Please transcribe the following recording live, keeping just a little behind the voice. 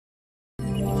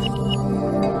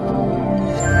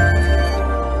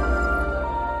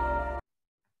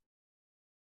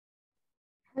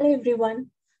Hello everyone,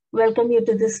 welcome you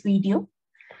to this video.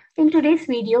 In today's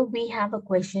video, we have a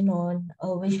question on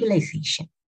visualization.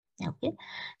 Okay,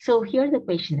 so here the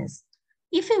question is,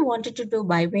 if I wanted to do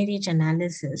bivariate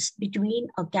analysis between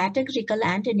a categorical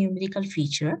and a numerical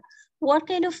feature, what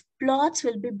kind of plots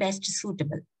will be best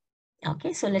suitable?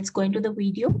 Okay, so let's go into the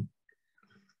video.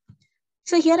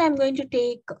 So here I'm going to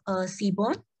take a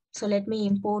Seaborn. So let me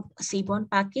import a Seaborn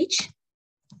package.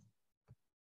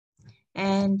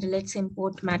 And let's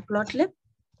import matplotlib.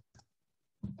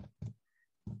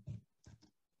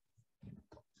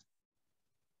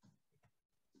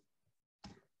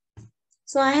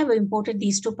 So I have imported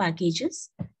these two packages.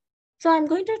 So I'm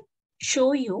going to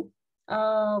show you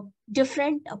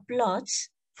different plots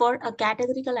for a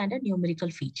categorical and a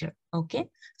numerical feature. Okay.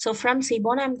 So from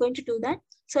Seaborn, I'm going to do that.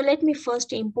 So let me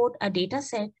first import a data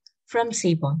set from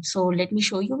Seaborn. So let me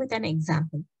show you with an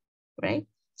example, right?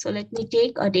 So let me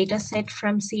take a data set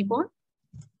from Seaborn.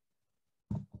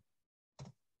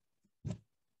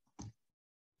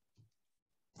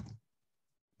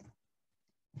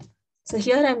 So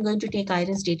here I'm going to take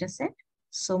iris data set.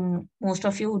 So most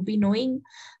of you would be knowing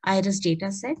iris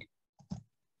data set.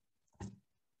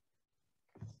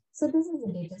 So this is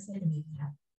the data set we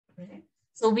have, right?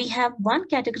 So we have one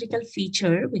categorical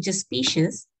feature, which is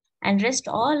species, and rest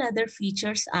all other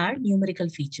features are numerical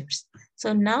features.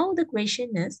 So now the question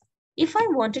is, if I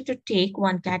wanted to take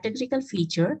one categorical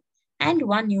feature and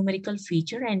one numerical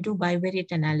feature and do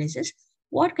bivariate analysis,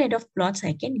 what kind of plots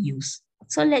I can use?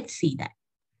 So let's see that.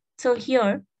 So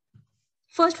here,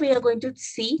 first we are going to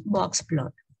see box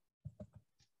plot.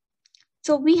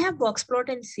 So we have box plot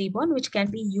and Seaborn, which can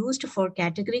be used for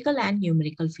categorical and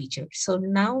numerical features. So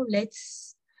now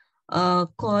let's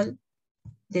call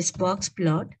this box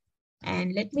plot,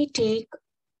 and let me take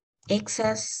X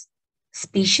as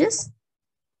species,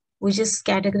 which is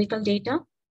categorical data,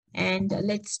 and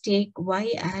let's take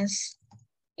Y as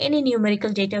any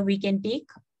numerical data we can take.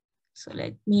 So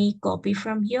let me copy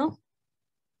from here.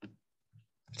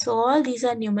 So all these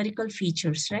are numerical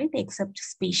features, right? Except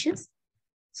species.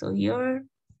 So here,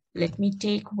 let me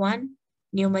take one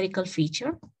numerical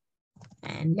feature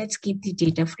and let's keep the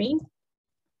data frame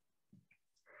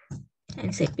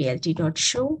and say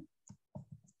plt.show.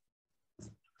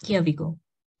 Here we go.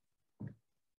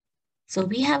 So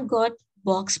we have got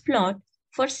box plot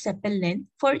for sepal length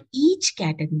for each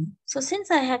category. So since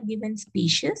I have given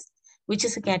species, which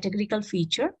is a categorical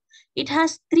feature, it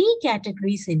has three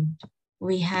categories in it.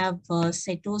 We have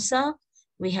setosa,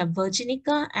 we have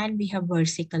virginica, and we have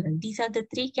versicolor. These are the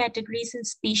three categories in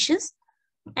species.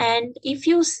 And if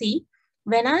you see,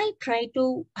 when I try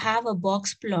to have a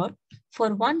box plot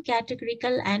for one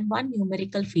categorical and one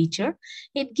numerical feature,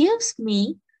 it gives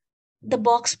me the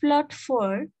box plot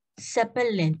for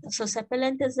sepal length. So sepal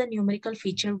length is the numerical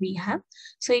feature we have.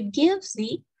 So it gives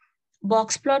the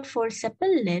box plot for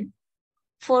sepal length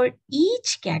for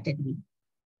each category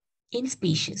in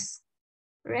species,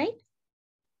 right?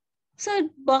 So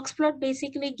box plot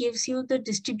basically gives you the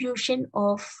distribution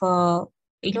of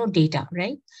data,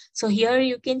 right? So here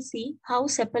you can see how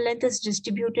sepal length is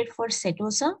distributed for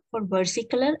setosa, for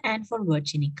versicolor, and for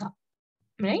virginica,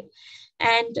 right?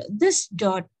 And this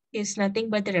dot is nothing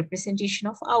but the representation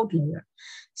of outlier.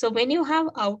 So when you have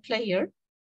outlier,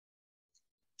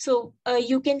 so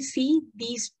you can see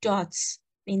these dots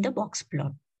in the box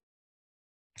plot,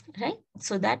 right?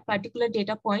 So that particular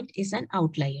data point is an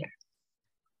outlier.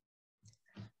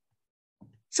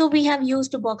 So we have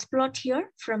used a box plot here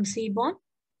from Seaborn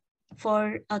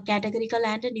for a categorical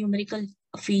and a numerical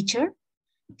feature.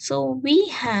 So we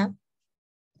have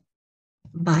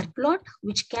bar plot,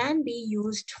 which can be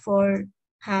used for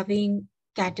having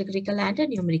categorical and a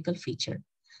numerical feature.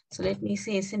 So let me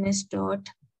say SNS dot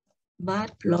bar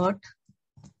plot,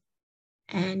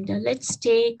 and let's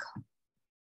take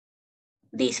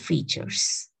these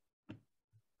features.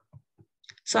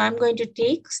 So I'm going to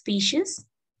take species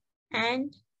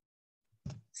and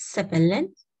sepal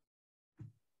length.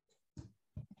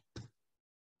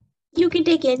 You can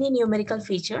take any numerical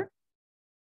feature.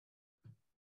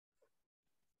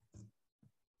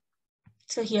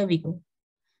 So here we go.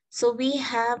 So we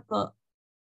have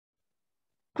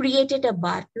created a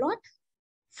bar plot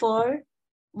for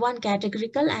one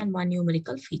categorical and one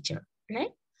numerical feature,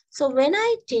 right? So when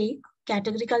I take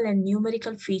categorical and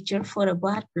numerical feature for a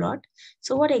bar plot,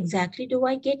 so what exactly do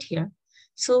I get here?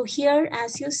 So here,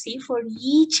 as you see, for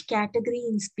each category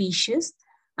in species,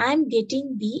 I'm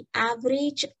getting the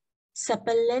average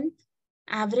sepal length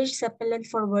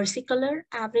for versicolor,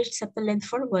 average sepal length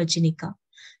for virginica.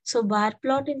 So bar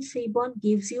plot in Seaborn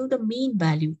gives you the mean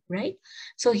value, right?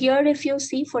 So here, if you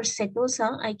see for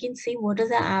setosa, I can see what is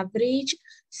the average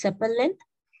sepal length.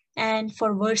 And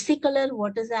for versicolor,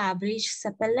 what is the average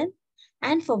sepal length?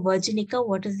 And for virginica,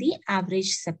 what is the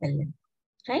average sepal length,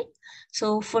 right?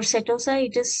 So for setosa,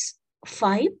 it is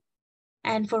 5.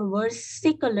 And for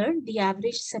versicolor, the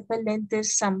average sepal length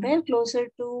is somewhere closer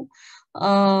to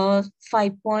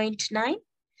 5.9.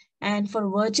 And for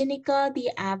virginica,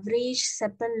 the average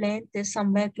sepal length is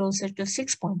somewhere closer to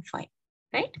 6.5,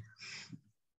 right?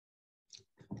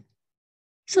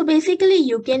 So basically,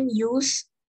 you can use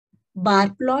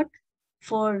bar plot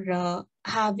for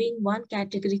having one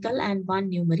categorical and one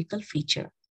numerical feature,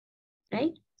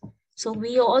 right? So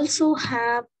we also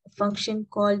have a function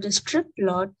called a strip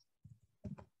plot.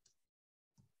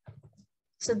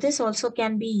 So this also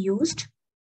can be used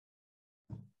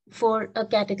for a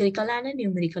categorical and a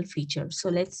numerical feature. So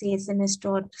let's say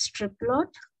SNS.strip plot.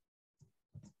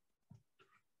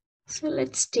 So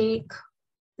let's take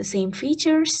the same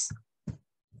features.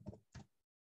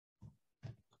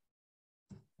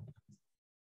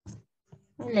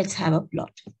 And let's have a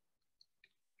plot.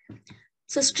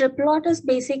 So strip plot is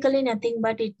basically nothing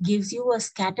but it gives you a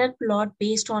scatter plot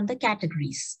based on the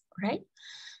categories, right?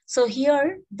 So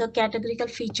here the categorical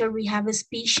feature we have is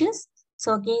species.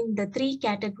 So again, the 3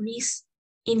 categories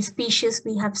in species,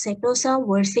 we have setosa,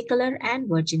 versicolor, and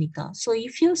virginica. So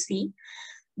if you see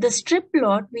the strip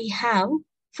plot we have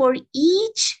for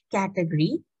each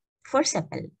category for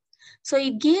sepal. So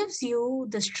it gives you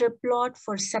the strip plot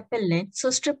for sepal length. So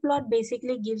strip plot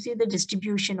basically gives you the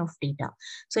distribution of data.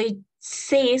 So it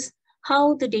says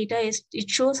how the data is, it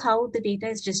shows how the data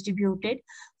is distributed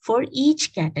for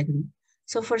each category.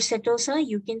 So for setosa,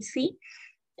 you can see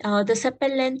the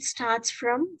sepal length starts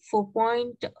from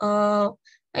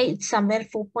it's somewhere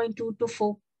 4.2 to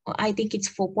 4, I think it's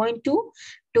 4.2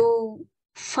 to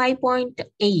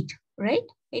 5.8, right?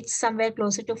 It's somewhere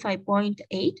closer to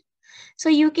 5.8. So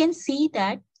you can see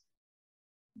that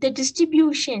the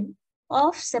distribution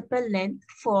of sepal length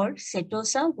for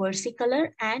setosa,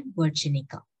 versicolor, and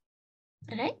virginica,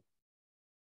 right?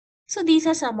 So these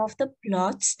are some of the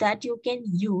plots that you can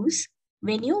use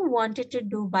when you wanted to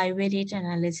do bivariate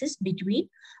analysis between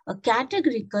a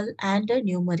categorical and a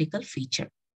numerical feature.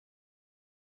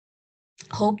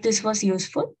 Hope this was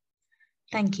useful.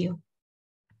 Thank you.